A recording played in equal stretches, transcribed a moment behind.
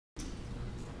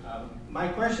My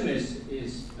question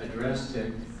is addressed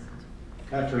to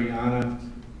Katriana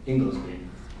Inglesby.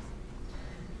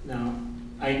 Now,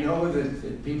 I know that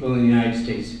the people in the United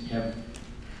States have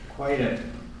quite a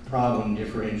problem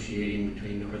differentiating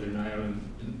between Northern Ireland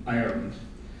and Ireland.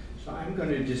 So I'm going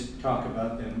to just talk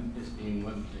about them as being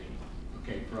one thing,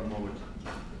 okay, for a moment.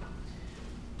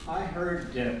 I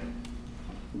heard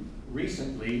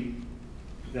recently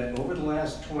that over the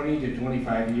last 20 to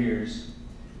 25 years,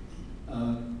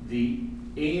 the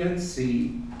ANC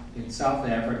in South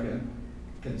Africa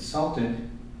consulted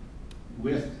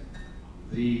with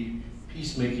the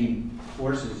peacemaking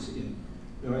forces in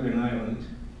Northern Ireland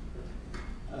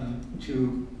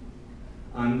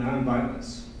on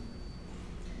nonviolence.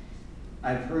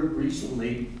 I've heard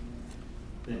recently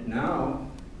that now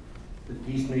the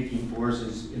peacemaking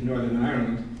forces in Northern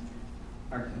Ireland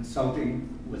are consulting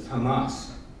with Hamas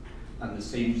on the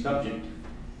same subject.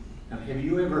 Now, have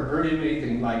you ever heard of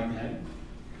anything like that?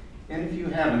 And if you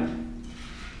haven't,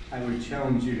 I would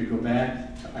challenge you to go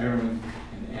back to Ireland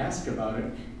and ask about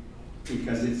it,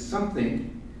 because it's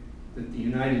something that the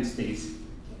United States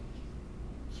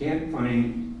can't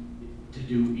find to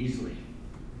do easily.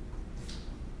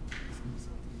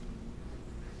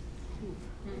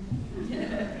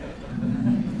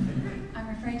 I'm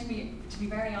afraid to be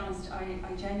very honest,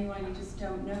 I genuinely just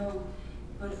don't know.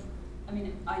 But I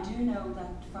mean, I do know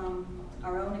that from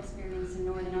our own experience in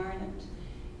Northern Ireland,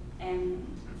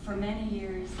 for many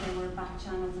years there were back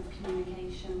channels of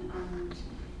communication, and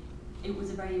it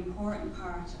was a very important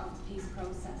part of the peace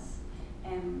process,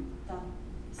 that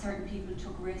certain people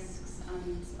took risks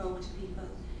and spoke to people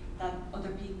that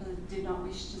other people did not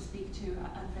wish to speak to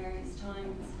at various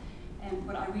times.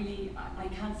 But I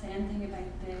can't say anything about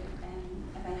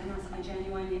Hamas. I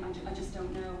genuinely, I just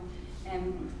don't know.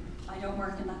 I don't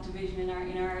work in that division in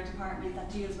our department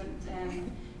that deals with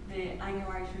the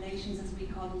Anglo-Irish relations, as we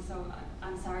call them. So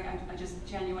I'm sorry, I just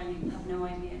genuinely have no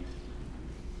idea.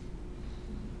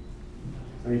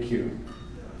 Thank you.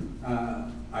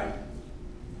 I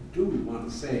do want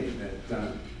to say that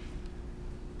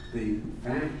the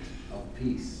fact of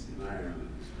peace in Ireland,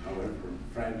 however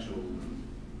fragile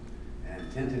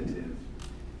and tentative,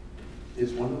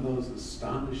 is one of those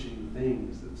astonishing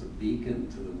things that's a beacon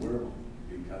to the world,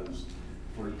 because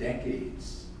for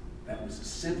decades that was a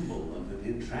symbol of an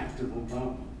intractable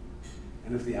problem.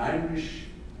 And if the Irish,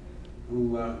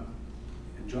 who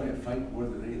enjoy a fight more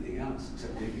than anything else,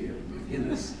 except maybe a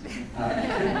Guinness, can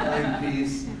find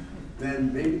peace,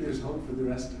 then maybe there's hope for the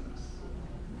rest of us.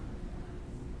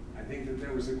 I think that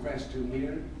there was a question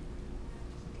here.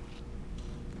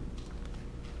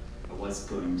 I was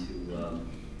going to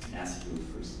ask you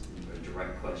a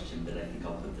direct question, but I think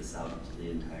I'll put this out to the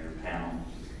entire panel.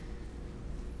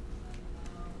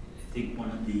 I think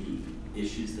one of the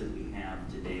issues that we have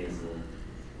today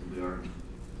we are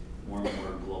more and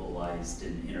more globalized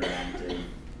and interactive,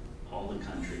 all the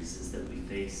countries, is that we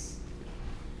face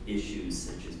issues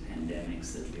such as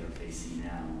pandemics that we are facing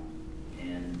now.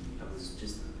 And I was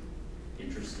just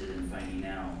interested in finding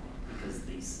out, because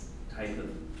these type of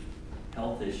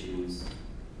health issues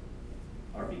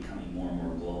are becoming more and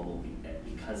more global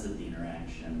because of the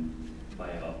interaction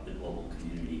by the global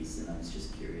communities. And I was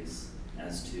just curious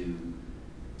as to,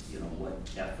 what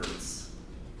efforts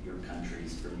your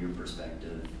countries, from your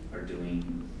perspective, are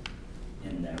doing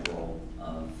in that role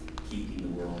of keeping the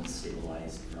world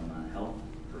stabilized from a health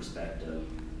perspective,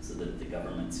 so that the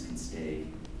governments can stay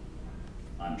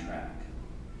on track.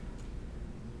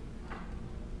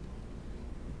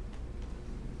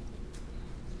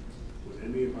 Would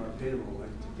any of our panel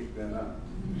like to pick that up?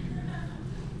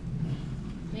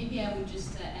 Maybe I would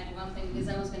just add one thing, because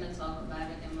I was going to talk about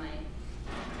it in my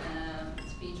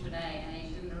speech, but I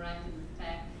didn't arrive at the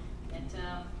fact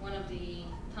that one of the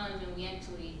times when we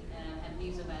actually had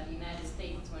news about the United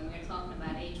States, when we were talking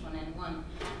about H1N1,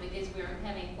 because we are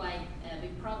having quite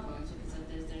big problems because of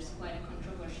this. There's quite a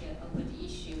controversy over the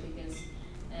issue, because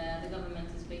the government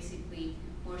is basically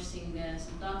forcing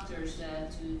some doctors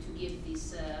to give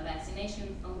this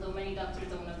vaccination, although many doctors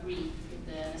don't agree with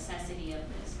the necessity of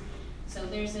this. So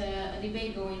there's a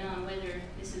debate going on whether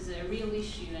this is a real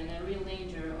issue and a real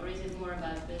danger, or is it more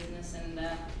about business and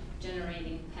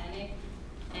generating panic.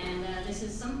 And this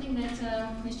is something that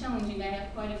is challenging. I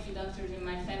have quite a few doctors in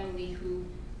my family who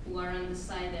are on the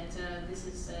side that this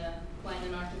is quite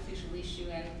an artificial issue,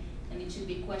 and it should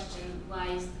be questioned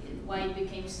why it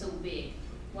became so big,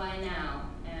 why now,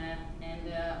 and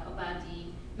about the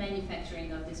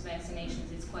manufacturing of these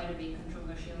vaccinations. It's quite a big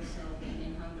controversy also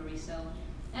in Hungary. So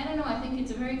I don't know, I think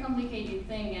it's a very complicated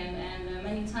thing, and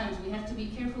many times we have to be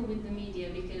careful with the media,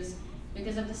 because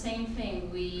because of the same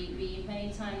thing. We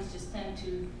many times just tend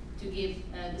to give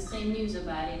the same news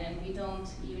about it, and we don't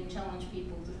even challenge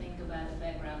people to think about the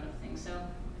background of things. So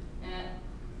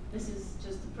this is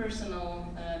just a personal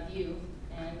view,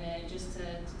 and just to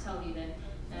tell you that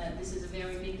this is a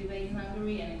very big debate in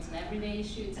Hungary, and it's an everyday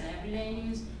issue, it's an everyday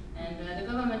news, and the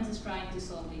government is trying to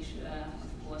solve the issue,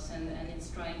 of course, and it's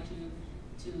trying to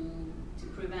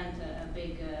prevent a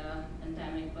big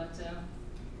pandemic, but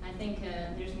I think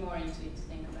there's more into it to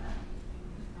think about.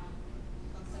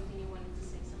 Something you wanted to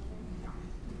say something?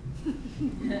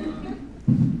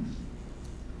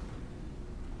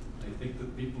 I think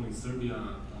that people in Serbia,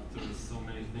 after so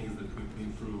many things that we've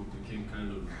been through, became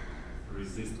kind of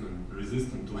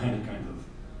resistant to any kind of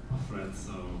threat.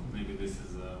 So maybe this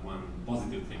is one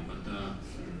positive thing. But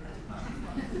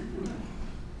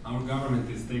our government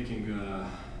is taking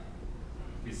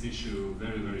this issue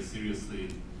very, very seriously.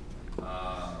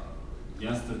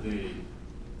 Yesterday,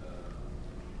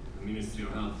 the Ministry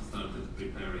of Health started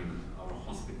preparing our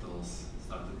hospitals,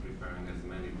 started preparing as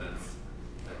many beds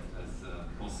as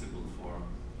possible for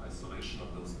isolation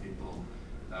of those people.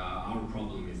 Our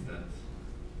problem is that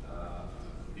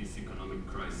this economic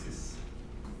crisis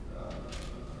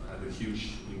had a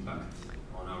huge impact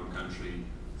on our country,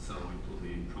 so it will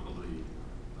be probably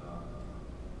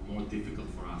more difficult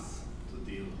for us to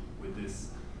deal with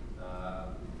this.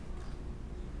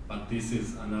 But this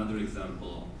is another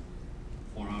example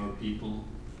for our people,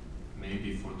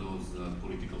 maybe for those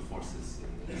political forces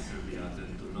in Serbia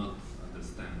that do not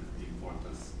understand the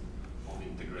importance of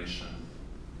integration,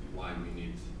 why we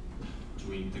need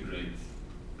to integrate,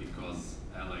 because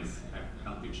allies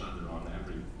help each other on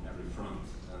every front.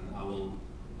 And I will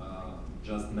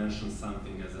just mention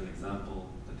something as an example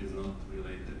that is not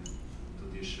related to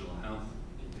the issue of health.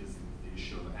 It is the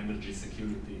issue of energy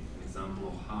security, an example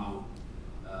of how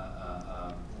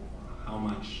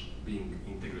much being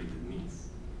integrated means.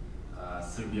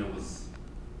 Serbia was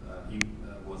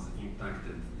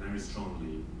impacted very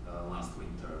strongly last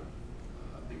winter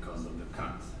because of the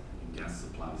cut in gas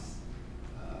supplies,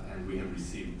 and we have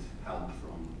received help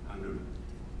from Hungary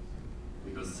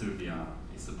because Serbia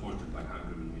is supported by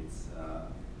Hungary in its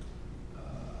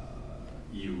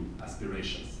EU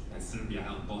aspirations, and Serbia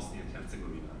helped Bosnia and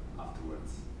Herzegovina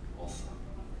afterwards also.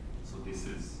 So this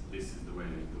is the way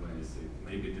I see it.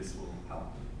 Maybe this will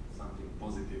help, something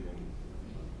positive and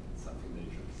something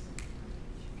dangerous.